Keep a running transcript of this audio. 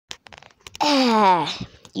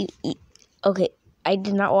Okay, I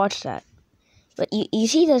did not watch that. But you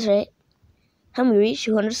see this, right? How we reached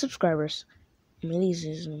 200 subscribers.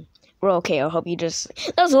 Bro, okay, I hope you just...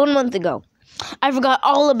 That was 1 month ago. I forgot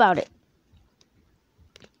all about it.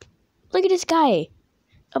 Look at this guy.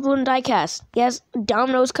 Uploading diecast. He has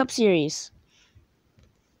Domino's Cup Series.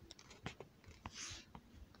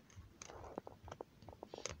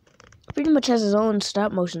 Pretty much has his own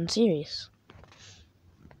stop motion series.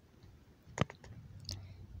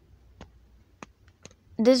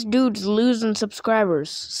 This dude's losing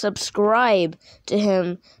subscribers. Subscribe to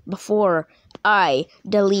him before I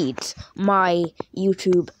delete my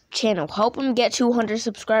YouTube channel. Help him get 200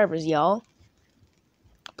 subscribers, y'all.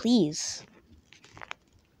 Please.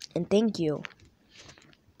 And thank you.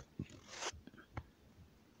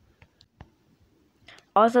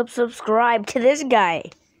 Also subscribe to this guy.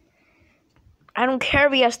 I don't care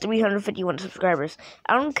if he has 351 subscribers.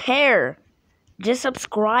 I don't care. Just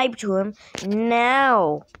subscribe to him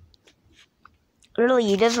now. Really,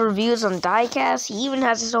 he does reviews on diecast. He even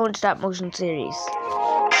has his own stop motion series.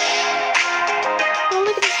 Oh,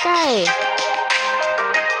 look at this guy.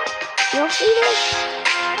 You don't see this?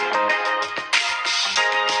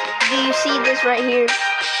 Do you see this right here?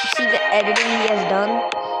 You see the editing he has done?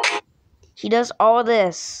 He does all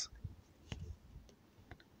this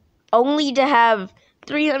only to have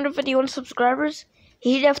 351 subscribers.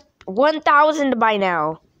 He should have 1,000 by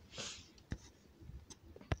now.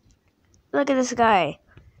 Look at this guy.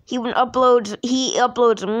 He uploads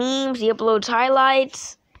memes, he uploads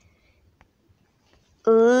highlights.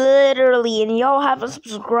 Literally, and y'all haven't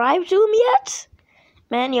subscribed to him yet?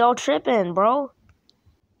 Man, y'all tripping, bro.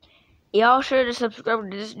 Y'all should have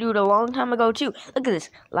subscribed to this dude a long time ago too. Look at this.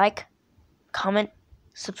 Like, comment,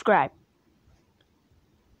 subscribe.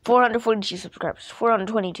 442 subscribers.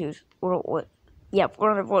 422. What? Yeah,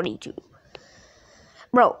 442.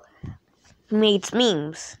 Bro, he makes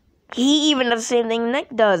memes. He even does the same thing Nick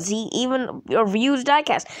does. He even reviews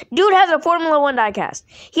diecast. Dude has a Formula 1 diecast.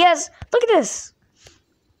 He has, look at this.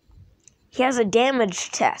 He has a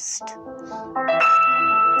damage test.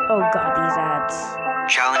 Oh god, these ads.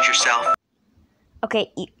 Challenge yourself.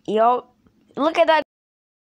 Okay, y'all, look at that.